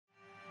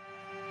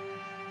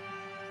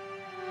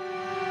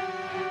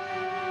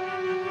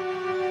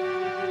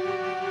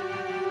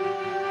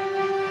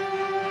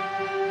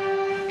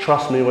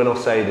Trust me when I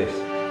say this,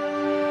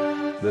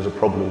 there's a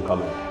problem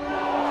coming.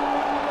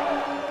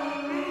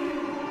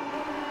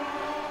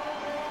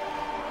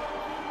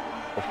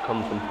 I've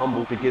come from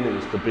humble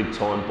beginnings to big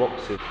time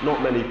boxing.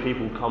 Not many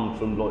people come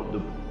from like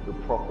the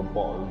proper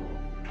bottom.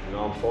 You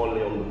know, I'm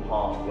finally on the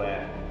path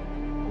where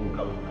I'm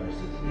going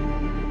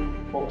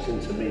places. Boxing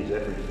to me is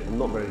everything. I'm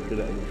not very good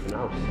at anything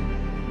else.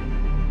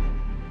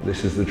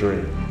 This is the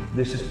dream.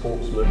 This is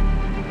Portsmouth.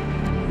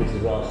 This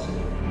is our city.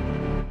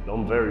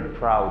 I'm very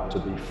proud to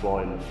be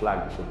flying the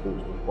flag for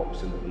Portsmouth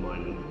boxing at the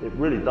moment. It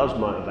really does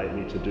motivate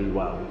me to do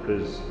well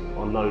because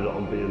I know that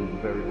I'm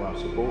being very well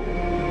supported.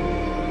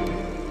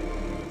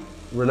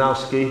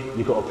 Runowski,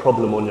 you've got a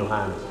problem on your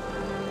hands.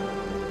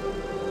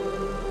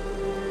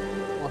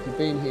 Mikey,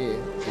 being here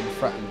in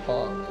Fratton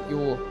Park,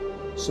 your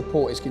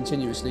support is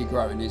continuously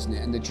growing, isn't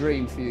it? And the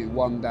dream for you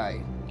one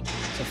day,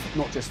 to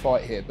not just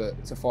fight here,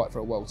 but to fight for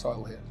a world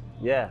title here.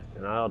 Yeah,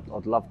 you know,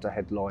 I'd love to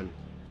headline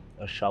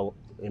a show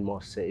in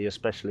my city,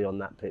 especially on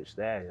that pitch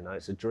there. You know,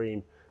 it's a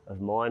dream of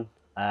mine,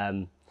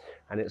 and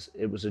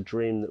it was a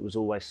dream that was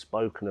always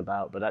spoken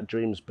about, but that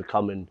dream's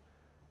becoming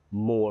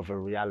more of a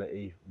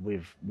reality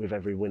with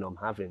every win I'm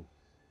having.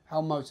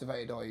 How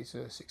motivated are you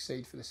to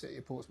succeed for the city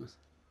of Portsmouth?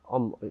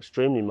 I'm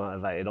extremely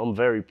motivated. I'm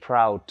very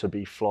proud to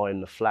be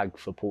flying the flag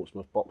for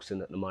Portsmouth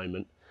boxing at the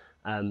moment.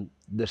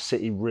 The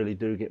city really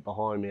do get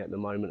behind me at the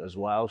moment as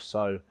well,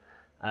 so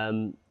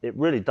it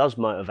really does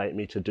motivate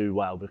me to do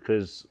well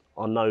because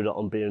I know that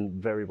I'm being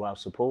very well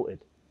supported.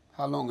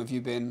 How long have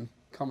you been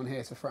coming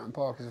here to Fratton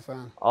Park as a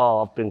fan?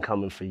 Oh, I've been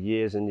coming for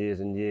years and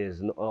years and years,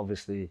 and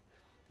obviously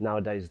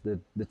nowadays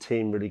the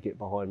team really get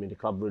behind me, the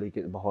club really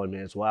get behind me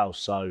as well.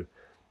 So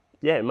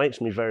yeah, it makes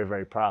me very,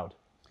 very proud.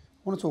 I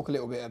want to talk a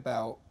little bit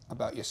about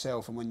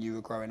yourself and when you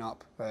were growing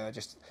up.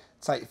 Just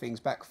take things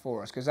back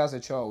for us, because as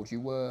a child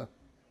you were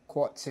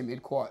quite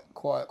timid, quite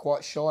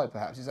shy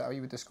perhaps. Is that how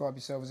you would describe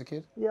yourself as a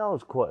kid? Yeah, I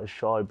was quite a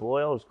shy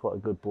boy. I was quite a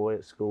good boy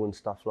at school and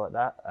stuff like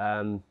that.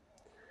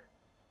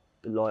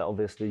 But like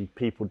obviously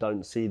people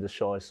don't see the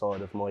shy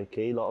side of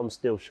Mikey. Like I'm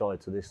still shy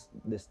to this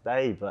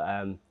day,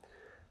 but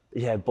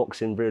yeah,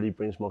 boxing really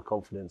brings my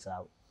confidence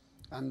out.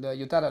 And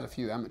your dad had a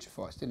few amateur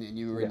fights, didn't he? And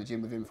you were in the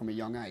gym with him from a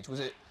young age. Was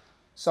it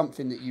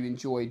something that you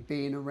enjoyed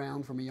being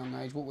around from a young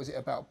age? What was it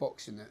about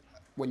boxing that,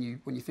 when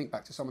you think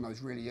back to some of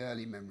those really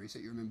early memories,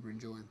 that you remember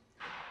enjoying?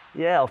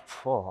 Yeah, I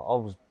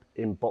was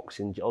in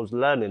boxing. I was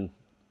learning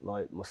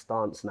like my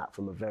stance and that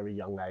from a very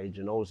young age,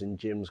 and I was in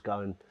gyms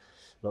going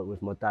like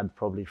with my dad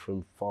probably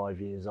from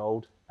 5 years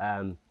old.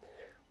 I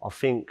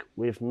think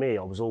with me,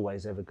 I was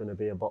always ever going to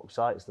be a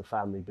boxer. It's the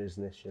family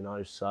business, you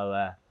know.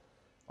 So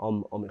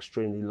I'm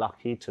extremely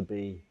lucky to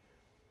be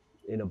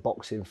in a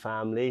boxing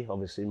family.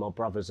 Obviously, my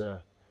brother's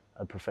a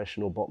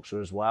professional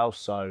boxer as well.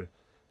 So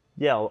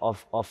yeah,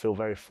 I feel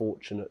very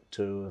fortunate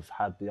to have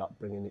had the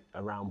upbringing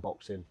around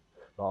boxing.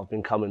 I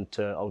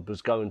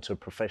was going to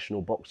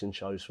professional boxing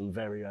shows from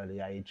very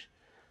early age,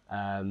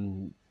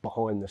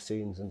 behind the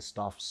scenes and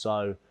stuff.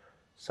 So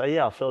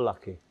yeah, I feel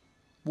lucky.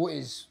 What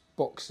is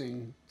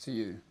boxing to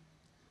you?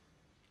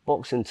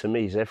 Boxing to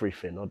me is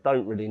everything. I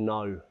don't really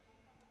know.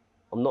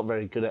 I'm not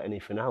very good at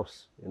anything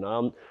else. You know,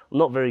 I'm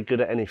not very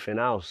good at anything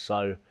else.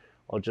 So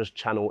I'll just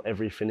channel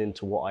everything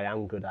into what I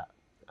am good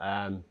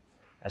at.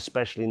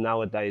 Especially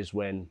nowadays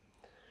when,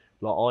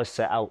 like, I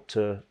set out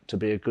to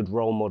be a good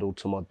role model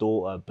to my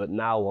daughter, but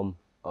now I'm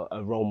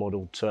a role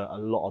model to a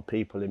lot of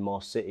people in my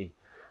city,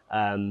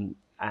 and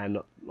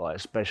like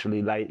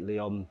especially lately,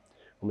 I'm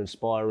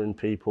inspiring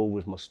people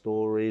with my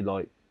story,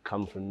 like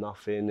come from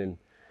nothing, and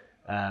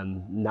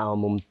now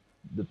I'm on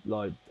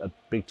a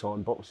big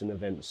time boxing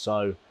event.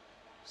 So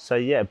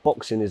yeah,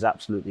 boxing is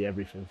absolutely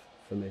everything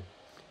for me.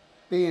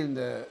 Being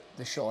the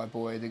shy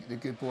boy, the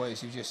good boy,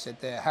 as you just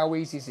said there, how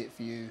easy is it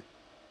for you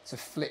to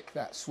flick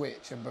that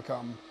switch and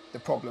become the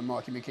problem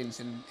Mikey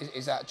McKinson?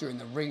 Is that during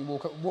the ring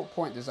walk? At what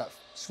point does that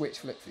switch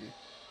flick for you?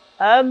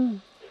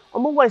 I'm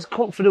always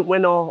confident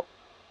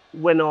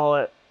when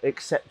I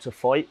accept a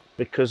fight,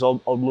 because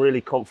I'm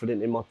really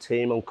confident in my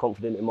team, I'm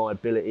confident in my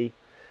ability.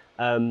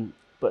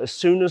 But as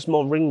soon as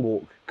my ring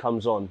walk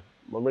comes on,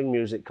 my ring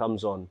music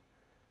comes on,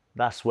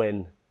 that's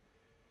when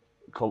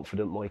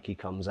confident Mikey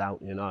comes out,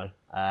 you know.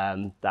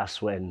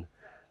 That's when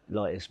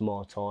like it's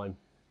my time.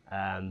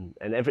 And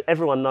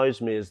everyone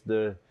knows me as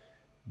the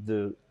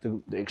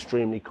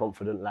extremely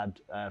confident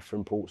lad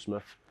from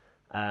Portsmouth.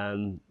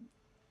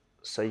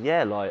 So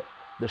yeah, like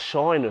the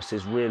shyness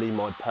is really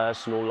my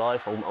personal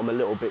life. I'm a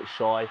little bit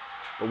shy,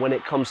 but when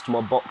it comes to my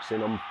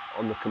boxing,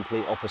 I'm the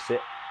complete opposite.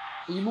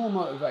 Are you more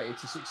motivated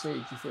to succeed,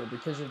 do you feel,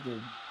 because of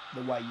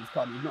the way you've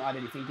come? You've not had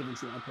anything given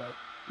to you on a plate?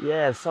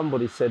 Yeah,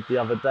 somebody said the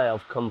other day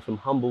I've come from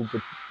humble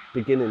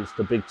beginnings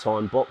to big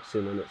time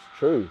boxing, and it's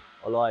true.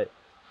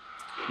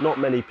 Not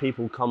many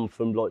people come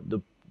from like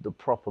the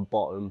proper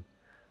bottom,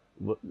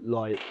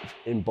 like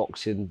in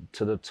boxing,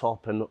 to the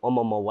top, and I'm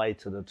on my way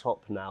to the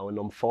top now, and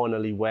I'm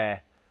finally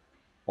where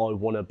I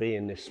want to be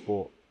in this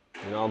sport.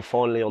 You know, I'm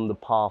finally on the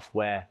path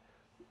where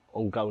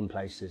I'm going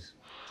places.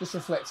 Just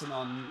reflecting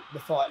on the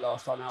fight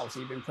last time,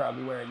 obviously you've been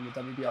proudly wearing your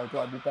WBO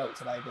Global belt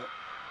today, but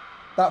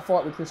That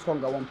fight with Chris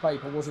Kongo on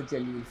paper was a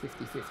genuine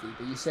 50-50,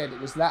 but you said it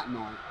was that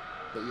night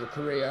that your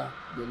career,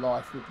 your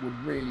life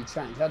would really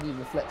change. How do you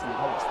reflect on the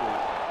whole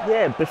experience?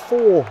 Yeah,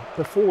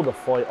 before the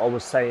fight, I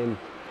was saying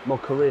my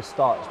career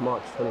starts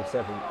March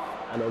 27th,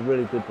 and I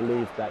really did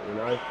believe that. You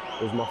know,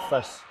 it was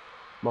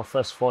my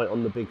first fight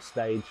on the big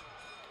stage.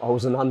 I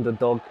was an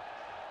underdog,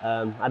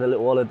 had a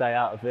little holiday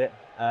out of it,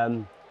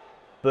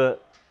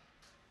 but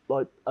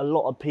like a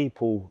lot of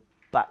people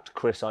backed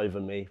Chris over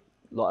me.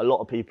 Like a lot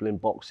of people in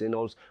boxing, I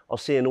was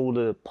seeing all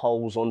the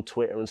polls on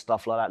Twitter and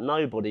stuff like that.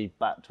 Nobody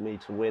backed me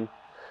to win,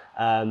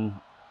 and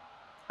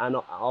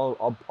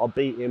I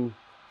beat him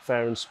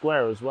fair and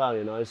square as well.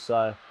 You know,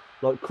 so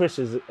like Chris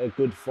is a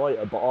good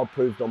fighter, but I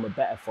proved I'm a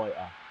better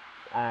fighter,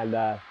 and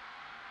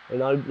you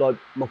know, like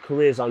my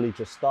career's only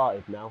just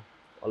started now.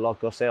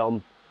 Like I say,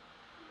 I'm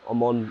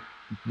on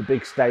the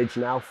big stage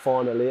now.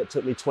 Finally, it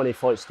took me 20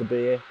 fights to be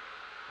here,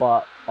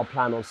 but I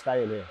plan on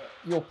staying here.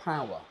 Your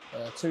power,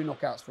 2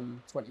 knockouts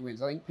from 20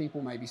 wins. I think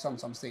people maybe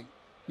sometimes think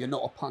you're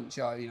not a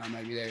puncher. You know,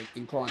 maybe they're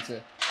inclined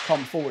to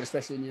come forward,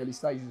 especially in the early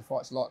stages of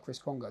fights like Chris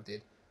Kongo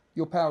did.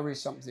 Your power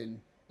is something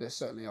that's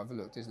certainly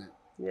overlooked, isn't it?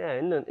 Yeah,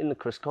 in the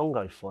Chris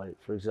Kongo fight,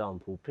 for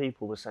example,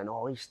 people were saying,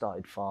 "Oh, he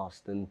started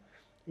fast and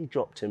he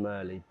dropped him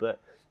early." But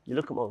you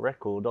look at my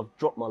record; I've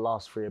dropped my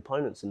last 3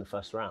 opponents in the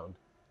first round.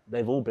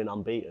 They've all been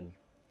unbeaten.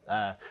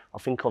 I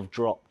think I've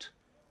dropped,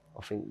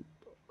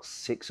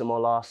 6 of my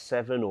last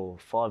 7 or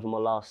 5 of my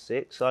last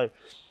 6. So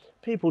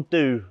people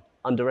do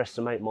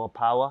underestimate my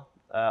power.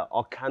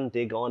 I can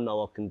dig, I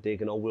know I can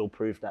dig, and I will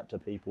prove that to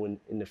people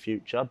in the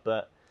future.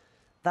 But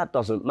that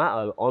doesn't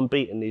matter. I'm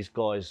beating these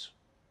guys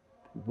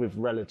with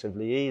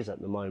relatively ease at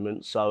the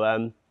moment.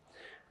 So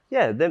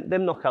yeah, them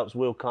knockouts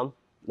will come.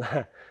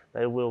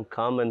 They will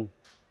come, and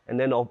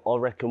then I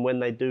reckon when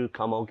they do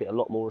come, I'll get a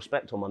lot more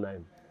respect on my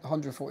name. The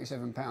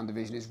 147-pound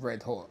division is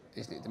red hot,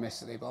 isn't it,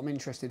 domestically? But I'm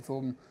interested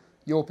from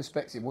your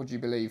perspective, what do you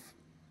believe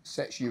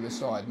sets you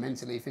aside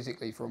mentally,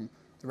 physically from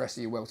the rest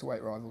of your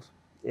welterweight rivals?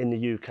 In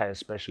the UK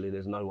especially,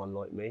 there's no one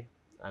like me,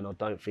 and I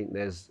don't think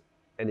there's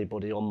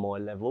anybody on my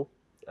level.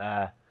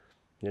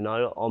 You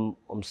know,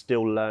 I'm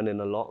still learning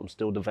a lot. I'm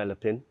still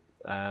developing,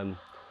 and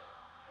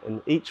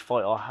each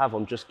fight I have,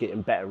 I'm just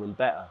getting better and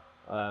better.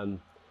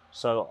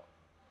 So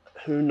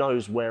who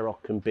knows where I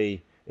can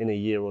be in a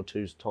year or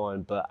two's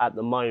time? But at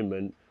the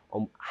moment,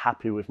 I'm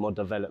happy with my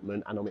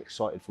development, and I'm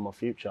excited for my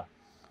future.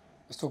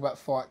 Let's talk about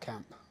fight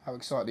camp. How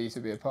excited are you to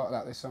be a part of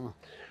that this summer?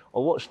 I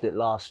watched it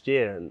last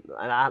year, and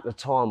at the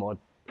time I'd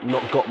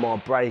not got my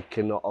break,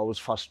 and I was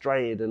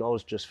frustrated, and I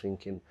was just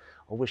thinking,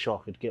 I wish I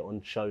could get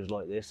on shows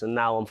like this, and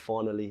now I'm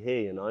finally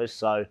here, you know.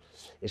 So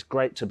it's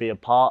great to be a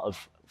part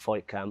of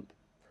fight camp,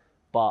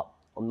 but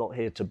I'm not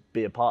here to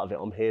be a part of it.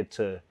 I'm here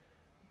to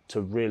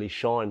really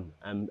shine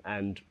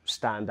and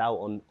stand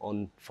out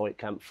on Fight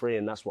Camp 3,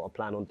 and that's what I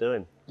plan on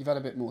doing. You've had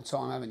a bit more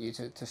time, haven't you,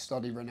 to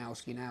study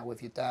Runowski now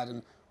with your dad,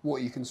 and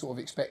what you can sort of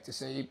expect to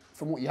see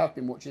from what you have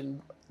been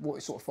watching.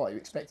 What sort of fight are you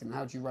expecting, and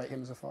how do you rate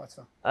him as a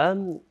fighter?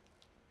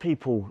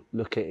 People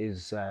look at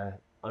his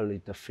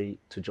only defeat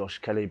to Josh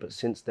Kelly, but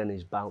since then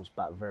he's bounced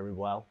back very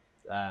well.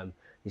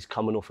 He's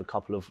coming off a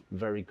couple of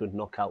very good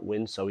knockout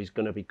wins, so he's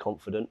going to be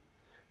confident.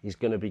 He's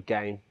going to be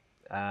game.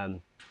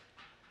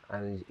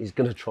 And he's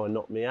going to try and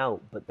knock me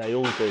out, but they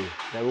all do.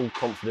 They're all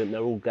confident,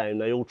 they're all game,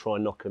 they all try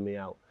knocking me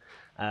out.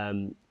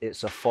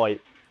 It's a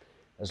fight,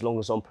 as long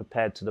as I'm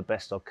prepared to the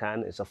best I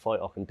can, it's a fight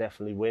I can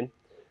definitely win.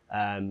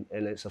 And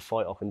it's a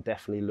fight I can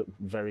definitely look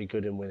very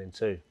good in winning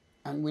too.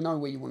 And we know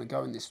where you want to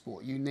go in this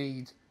sport. You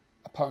need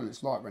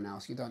opponents like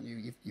Runowski, don't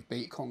you? You've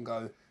beat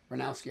Kongo.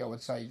 Runowski, I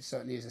would say,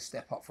 certainly is a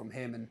step up from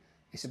him, and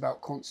it's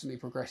about constantly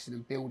progressing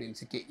and building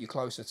to get you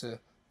closer to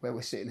where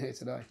we're sitting here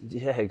today.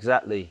 Yeah,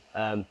 exactly.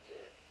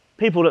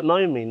 People that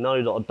know me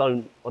know that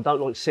I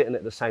don't like sitting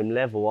at the same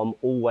level. I'm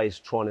always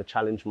trying to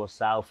challenge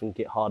myself and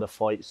get harder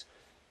fights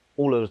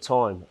all of the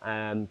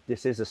time.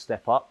 This is a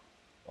step up.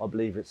 I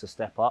believe it's a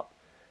step up.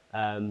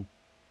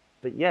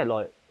 But yeah,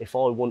 like if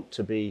I want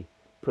to be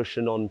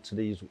pushing on to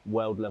these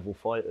world level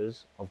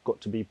fighters, I've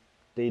got to be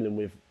dealing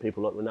with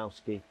people like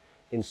Runowski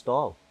in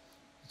style.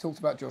 You talked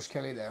about Josh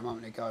Kelly there a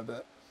moment ago,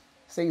 but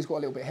things got a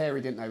little bit hairy,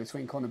 didn't they,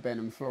 between Conor Benn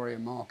and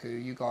Florian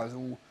Marku? You guys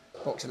all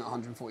boxing at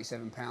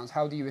 147 pounds.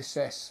 How do you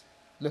assess,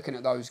 looking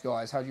at those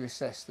guys, how do you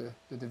assess the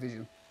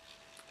division?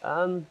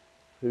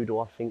 Who do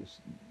I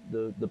think's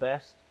the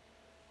best?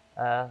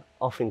 I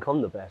think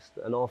I'm the best,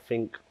 and I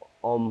think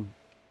I'm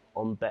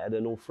better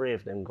than all 3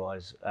 of them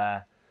guys.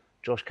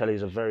 Josh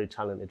Kelly's a very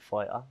talented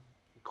fighter.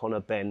 Conor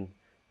Benn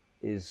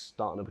is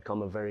starting to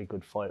become a very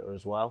good fighter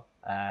as well.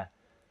 I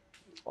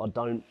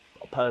don't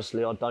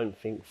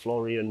think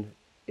Florian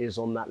is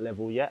on that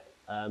level yet,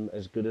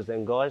 as good as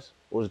them guys,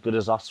 or as good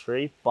as us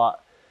 3,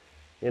 but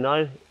you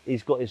know,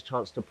 he's got his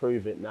chance to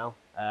prove it now.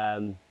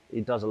 He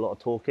does a lot of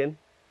talking,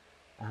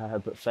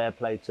 but fair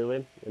play to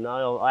him. You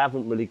know, I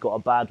haven't really got a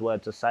bad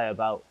word to say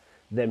about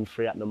them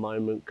 3 at the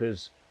moment,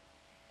 because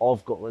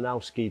I've got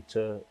Runowski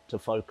to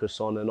focus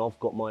on, and I've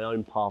got my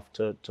own path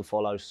to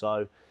follow.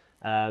 So,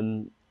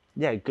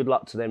 yeah, good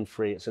luck to them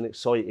 3. It's an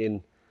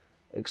exciting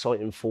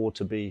 4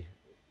 to be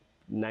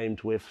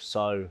named with.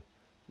 So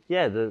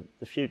yeah, the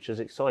future's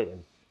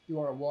exciting. You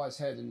are a wise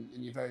head and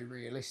you're very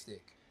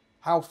realistic.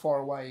 How far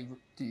away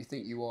do you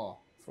think you are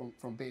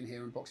from being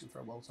here and boxing for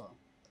a world title?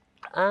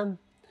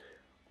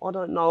 I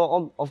don't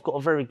know. I've got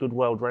a very good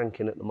world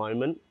ranking at the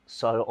moment.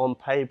 So on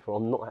paper,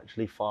 I'm not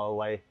actually far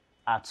away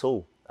at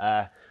all.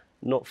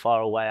 Not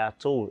far away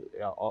at all.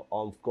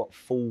 I've got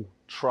full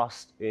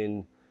trust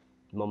in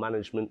my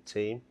management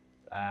team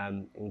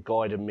in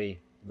guiding me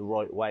the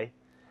right way.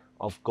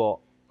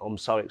 I'm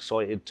so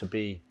excited to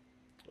be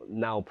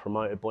now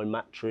promoted by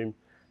Matchroom.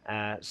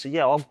 So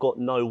yeah, I've got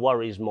no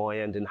worries my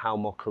end in how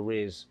my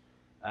career's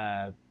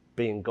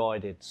being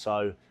guided.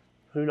 So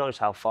who knows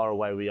how far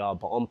away we are,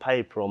 but on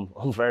paper,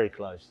 I'm very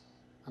close.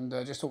 And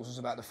just talk to us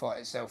about the fight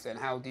itself then.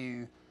 How do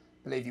you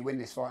believe you win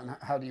this fight, and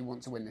how do you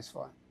want to win this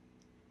fight?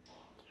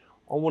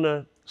 I want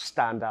to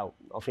stand out.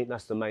 I think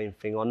that's the main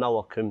thing. I know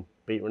I can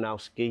beat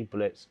Runowski,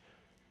 but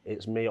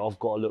it's me. I've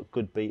got to look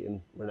good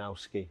beating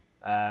Runowski.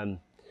 And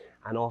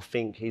I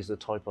think he's the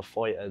type of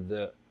fighter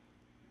that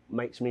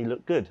makes me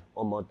look good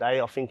on my day.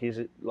 I think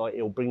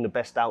he'll bring the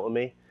best out of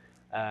me.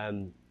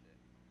 And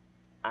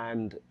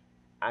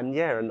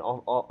yeah, and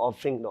I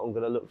think that I'm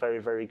going to look very,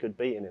 very good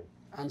beating him.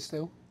 And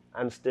still?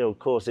 And still, of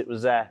course, it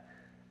was there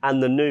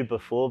and the new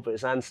before, but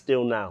it's and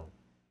still now.